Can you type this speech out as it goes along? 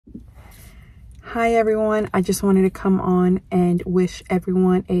Hi everyone, I just wanted to come on and wish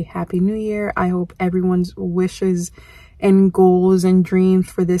everyone a happy new year. I hope everyone's wishes and goals and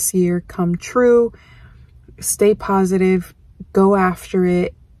dreams for this year come true. Stay positive, go after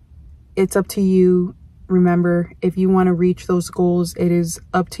it. It's up to you. Remember, if you want to reach those goals, it is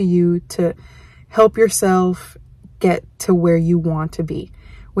up to you to help yourself get to where you want to be.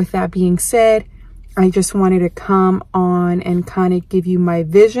 With that being said, I just wanted to come on and kind of give you my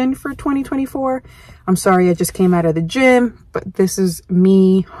vision for 2024. I'm sorry, I just came out of the gym, but this is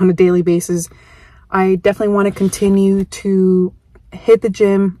me on a daily basis. I definitely want to continue to hit the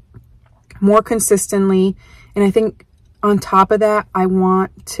gym more consistently. And I think on top of that, I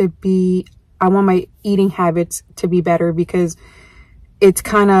want my eating habits to be better, because it's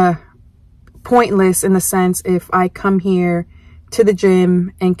kind of pointless in the sense if I come here to the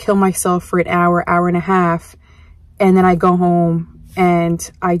gym and kill myself for an hour, hour and a half, and then I go home and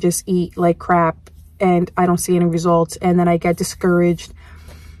I just eat like crap and I don't see any results, and then I get discouraged,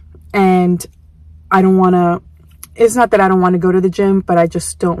 and I don't want to, it's not that I don't want to go to the gym, but I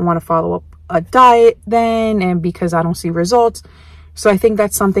just don't want to follow up a diet then, and because I don't see results. So I think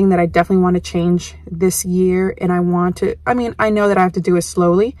that's something that I definitely want to change this year. And I know that I have to do it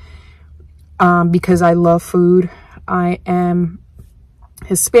slowly because I love food. I am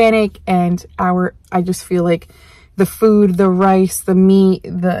Hispanic, and I just feel like the food, the rice, the meat,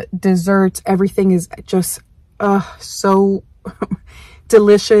 the desserts, everything is just so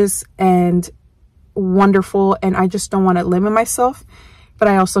delicious and wonderful, and I just don't want to limit myself, but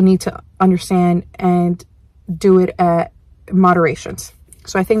I also need to understand and do it at moderations.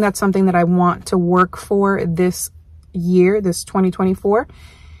 So I think that's something that I want to work for this year, this 2024,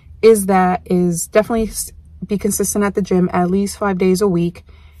 is definitely be consistent at the gym at least 5 days a week.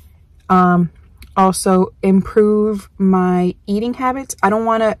 Also improve my eating habits. I don't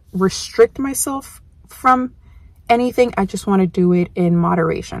want to restrict myself from anything. I just want to do it in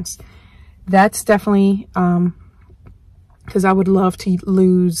moderations. That's definitely because I would love to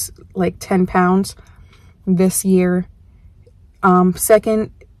lose like 10 pounds this year.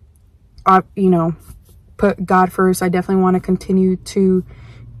 Second, put God first. I definitely want to continue to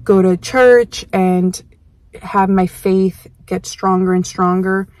go to church and have my faith get stronger and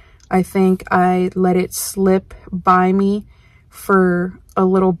stronger. I think I let it slip by me for a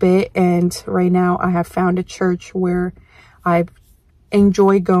little bit, and right now I have found a church where I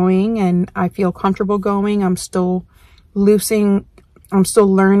enjoy going and I feel comfortable going. I'm still learning, I'm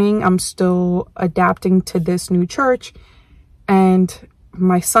still adapting to this new church, and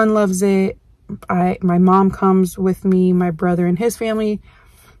my son loves it. My mom comes with me, my brother and his family.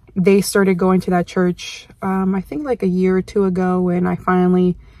 They started going to that church, I think like a year or two ago, and I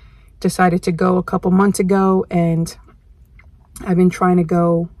finally decided to go a couple months ago, and I've been trying to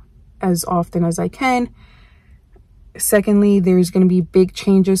go as often as I can. Secondly, there's going to be big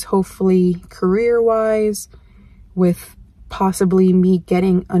changes, hopefully career-wise, with possibly me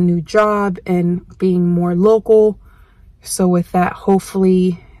getting a new job and being more local. So with that,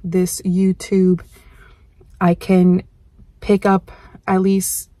 hopefully this YouTube, I can pick up at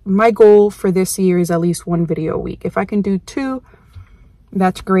least, my goal for this year is at least 1 video a week. If I can do 2,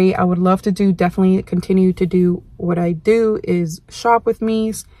 that's great. I would love to definitely continue to do what I do, is shop with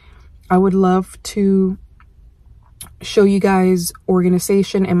me's. I would love to show you guys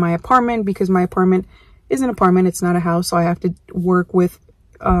organization in my apartment, because my apartment is an apartment, it's not a house. So I have to work with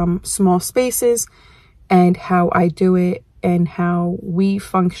small spaces, and how I do it and how we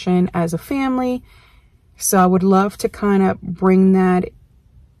function as a family. So I would love to kind of bring that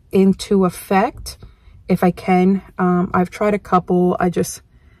into effect if I can. I've tried a couple. I just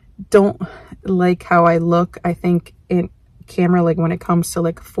don't like how I look, I think, in camera, like when it comes to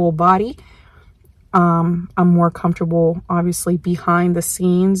like full body. I'm more comfortable obviously behind the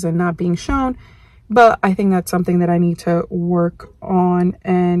scenes and not being shown, but I think that's something that I need to work on,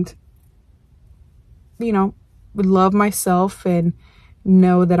 and love myself and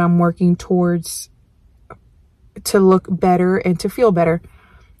know that I'm working towards to look better and to feel better.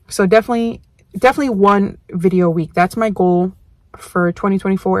 So definitely 1 video a week. That's my goal for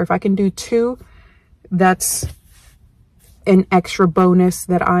 2024. If I can do 2, that's an extra bonus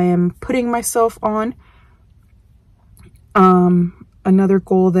that I am putting myself on. Another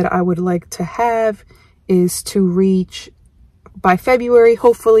goal that I would like to have is to reach by February.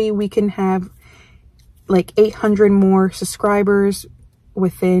 Hopefully we can have like 800 more subscribers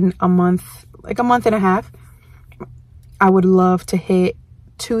within a month, like a month and a half. I would love to hit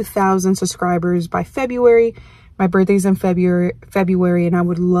 2,000 subscribers by February. My birthday's in February, and I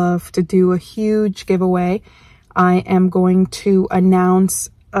would love to do a huge giveaway. I am going to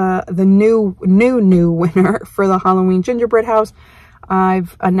announce the new winner for the Halloween gingerbread house.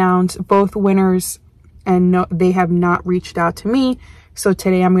 I've announced both winners, and no, they have not reached out to me. So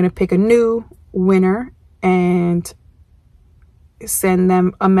today I'm going to pick a new winner and send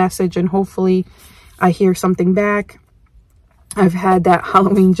them a message, and hopefully I hear something back. I've had that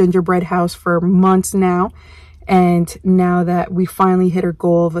Halloween gingerbread house for months now, and now that we finally hit our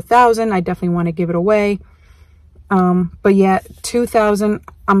goal of 1,000, I definitely want to give it away. But yeah, 2,000,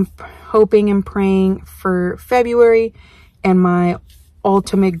 I'm hoping and praying for February, and my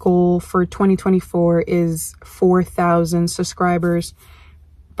ultimate goal for 2024 is 4,000 subscribers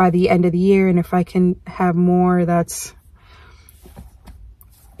by the end of the year. And if I can have more, that's,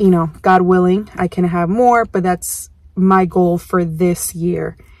 you know, God willing, I can have more, but that's my goal for this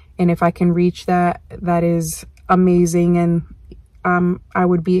year. And if I can reach that, that is amazing. And I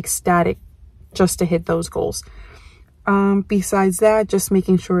would be ecstatic just to hit those goals. Besides that, just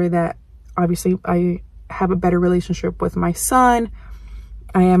making sure that obviously I have a better relationship with my son.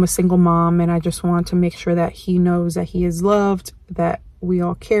 I am a single mom, and I just want to make sure that he knows that he is loved, that we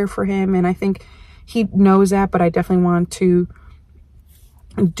all care for him. And I think he knows that, but I definitely want to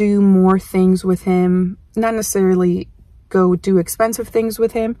do more things with him. Not necessarily go do expensive things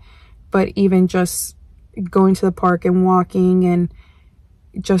with him, but even just going to the park and walking and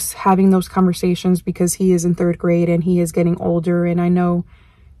just having those conversations, because he is in 3rd grade and he is getting older, and I know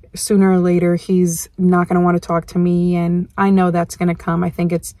sooner or later he's not going to want to talk to me, and I know that's going to come. I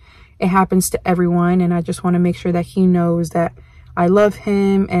think it happens to everyone, and I just want to make sure that he knows that I love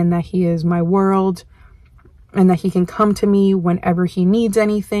him and that he is my world, and that he can come to me whenever he needs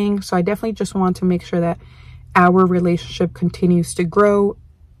anything. So I definitely just want to make sure that our relationship continues to grow,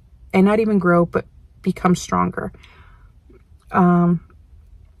 and not even grow, but become stronger.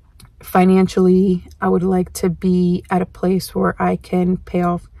 Financially, I would like to be at a place where I can pay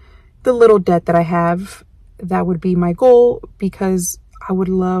off the little debt that I have. That would be my goal, because I would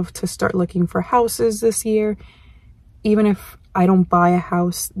love to start looking for houses this year. Even if I don't buy a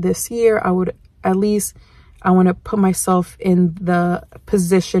house this year, I would at least, I want to put myself in the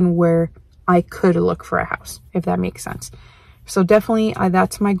position where I could look for a house, if that makes sense. So definitely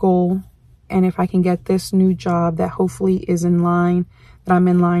that's my goal. And if I can get this new job that hopefully is in line, that I'm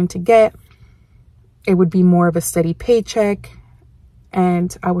in line to get, it would be more of a steady paycheck,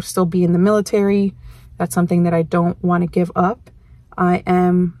 and I would still be in the military. That's something that I don't want to give up.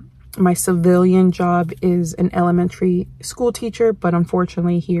 My civilian job is an elementary school teacher, but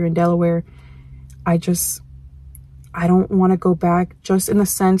unfortunately here in Delaware, I don't want to go back, just in the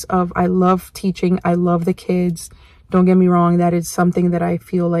sense of I love teaching. I love the kids. Don't get me wrong. That is something that I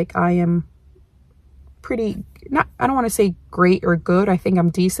feel like I am pretty, I don't want to say great or good. I think I'm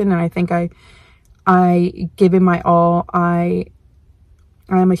decent, and I think I give it my all. I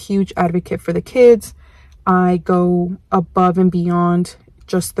am a huge advocate for the kids. I go above and beyond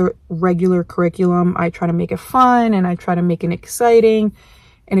just the regular curriculum. I try to make it fun, and I try to make it exciting,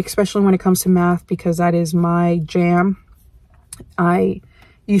 and especially when it comes to math, because that is my jam.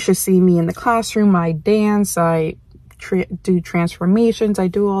 You should see me in the classroom. I dance, I do transformations, I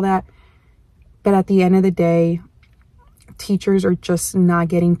do all that. But at the end of the day, teachers are just not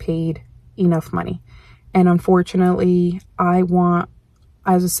getting paid enough money. And unfortunately, I want,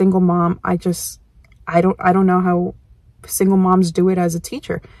 as a single mom, I don't know how single moms do it as a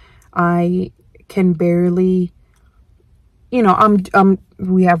teacher. I can barely, you know,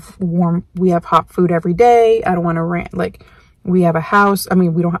 we have hot food every day. I don't want to rant. Like, we have a house. I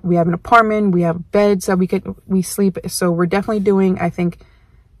mean, we have an apartment, we have beds that we sleep. So we're definitely doing, I think,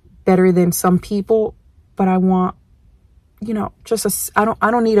 better than some people. But I want, you know, I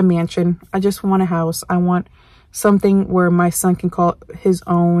don't need a mansion. I just want a house. I want something where my son can call his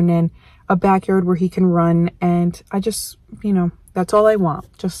own, and a backyard where he can run. And I just, you know, that's all I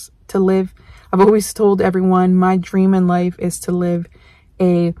want, just to live. I've always told everyone my dream in life is to live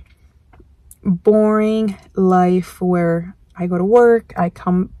a boring life where I go to work, I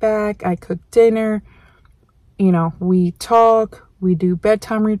come back, I cook dinner, you know, we talk, we do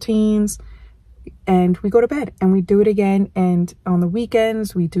bedtime routines, and we go to bed, and we do it again. And on the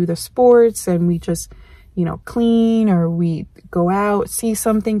weekends, we do the sports, and we just, you know, clean, or we go out, see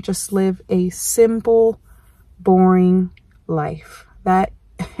something, just live a simple, boring life. That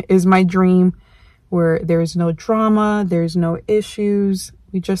is my dream, where there's no drama, there's no issues.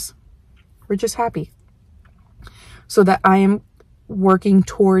 We're just happy. So that I am working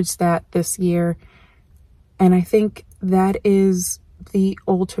towards that this year. And I think that is the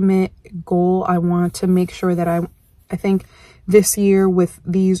ultimate goal. I want to make sure that I think this year with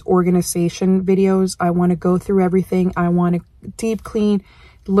these organization videos, I want to go through everything. I want to deep clean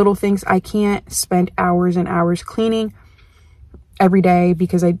little things. I can't spend hours and hours cleaning every day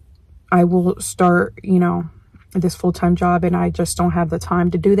because I will start, you know, this full-time job and I just don't have the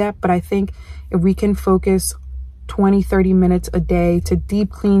time to do that. But I think if we can focus 20-30 minutes a day to deep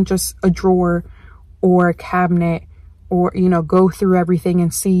clean just a drawer or a cabinet, or, you know, go through everything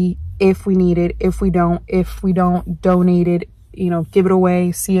and see if we need it, if we don't donate it, you know, give it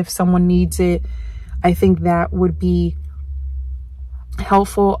away, see if someone needs it. I think that would be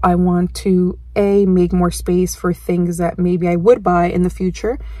helpful. I want to make more space for things that maybe I would buy in the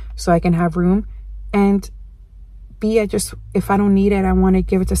future so I can have room, and B, if I don't need it, I want to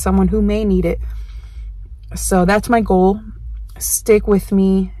give it to someone who may need it. So that's my goal. Stick with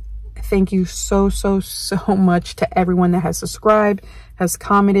me. Thank you so much to everyone that has subscribed, has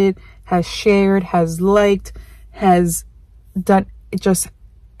commented, has shared, has liked, has done, just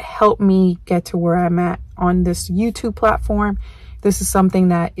helped me get to where I'm at on this YouTube platform. This is something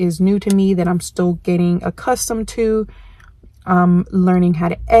that is new to me, that I'm still getting accustomed to. I'm learning how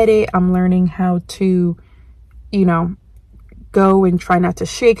to edit. I'm learning how to, you know, go and try not to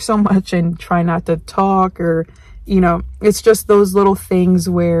shake so much and try not to talk, or, you know, it's just those little things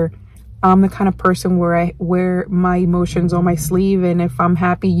where I'm the kind of person where I wear my emotions on my sleeve. And if I'm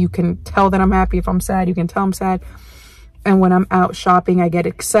happy, you can tell that I'm happy. If I'm sad, you can tell I'm sad. And when I'm out shopping, I get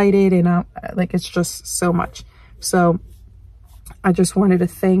excited, and I'm like, it's just so much. So I just wanted to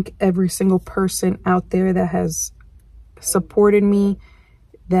thank every single person out there that has supported me,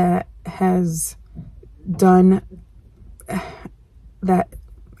 that has done that.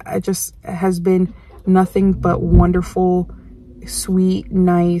 Has been nothing but wonderful, sweet,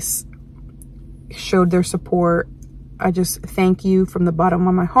 nice, showed their support. I just thank you from the bottom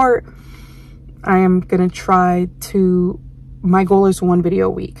of my heart. I am gonna try to, my goal is 1 video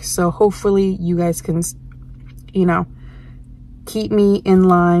a week, so hopefully you guys can, you know, keep me in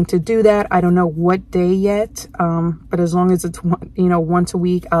line to do that. I don't know what day yet, but as long as it's once a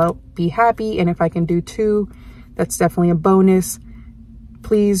week, I'll be happy. And if I can do 2, that's definitely a bonus.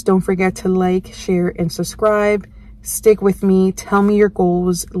 Please don't forget to like, share, and subscribe. Stick with me. Tell me your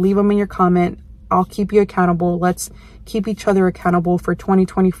goals. Leave them in your comment. I'll keep you accountable. Let's keep each other accountable for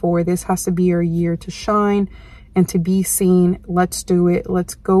 2024. This has to be our year to shine and to be seen. Let's do it.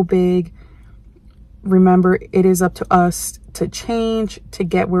 Let's go big. Remember, it is up to us to change, to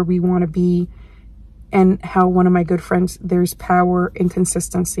get where we want to be. And how one of my good friends, there's power in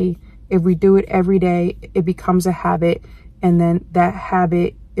consistency. If we do it every day, it becomes a habit. And then that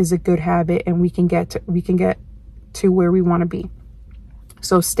habit is a good habit, and we can get to where we want to be.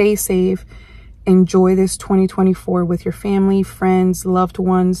 So stay safe. Enjoy this 2024 with your family, friends, loved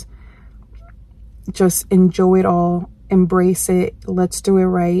ones. Just enjoy it all. Embrace it. Let's do it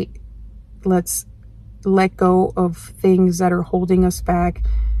right. Let's let go of things that are holding us back,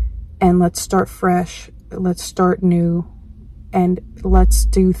 and let's start fresh. Let's start new, and let's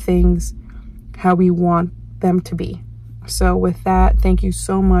do things how we want them to be. So with that, thank you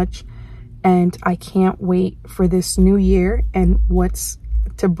so much. And I can't wait for this new year and what's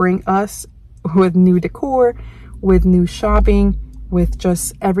to bring us, with new decor, with new shopping, with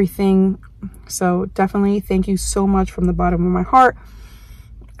just everything. So definitely thank you so much from the bottom of my heart.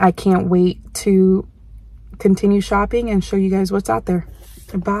 I can't wait to continue shopping and show you guys what's out there.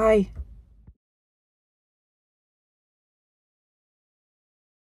 Bye.